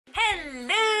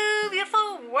Hello,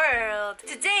 beautiful world!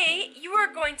 Today, you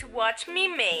are going to watch me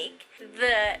make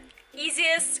the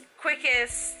easiest,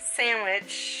 quickest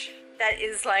sandwich that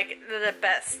is like the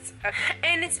best.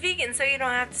 And it's vegan, so you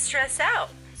don't have to stress out.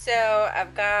 So,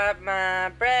 I've got my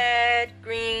bread,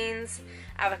 greens,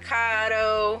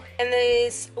 avocado, and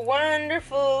this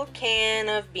wonderful can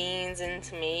of beans and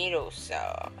tomato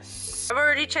sauce. I've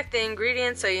already checked the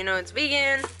ingredients, so you know it's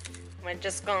vegan. We're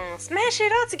just gonna smash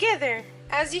it all together.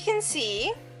 As you can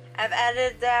see, I've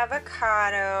added the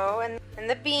avocado and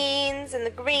the beans and the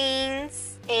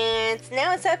greens. And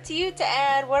now it's up to you to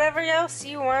add whatever else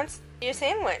you want to your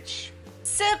sandwich.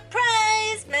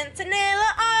 Surprise! Manzanilla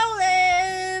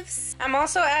olives! I'm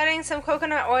also adding some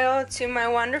coconut oil to my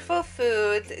wonderful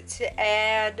food to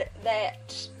add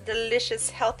that delicious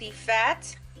healthy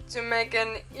fat to make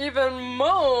an even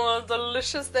more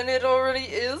delicious than it already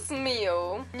is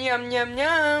meal. Yum yum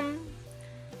yum!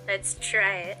 Let's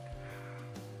try it.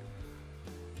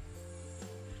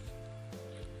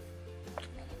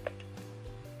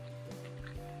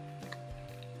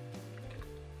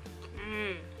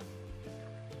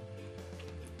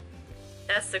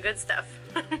 That's the good stuff.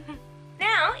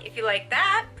 Now, if you like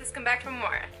that, please come back for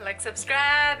more. Like,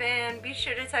 subscribe, and be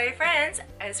sure to tell your friends.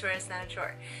 I swear it's not a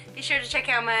chore. Be sure to check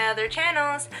out my other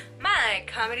channels, my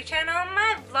comedy channel,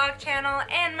 my vlog channel,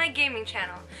 and my gaming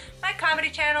channel. My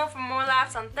comedy channel for more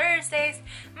laughs on Thursdays,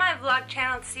 my vlog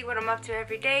channel to see what I'm up to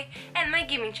every day, and my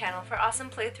gaming channel for awesome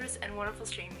playthroughs and wonderful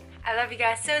streaming. I love you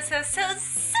guys so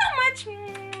much.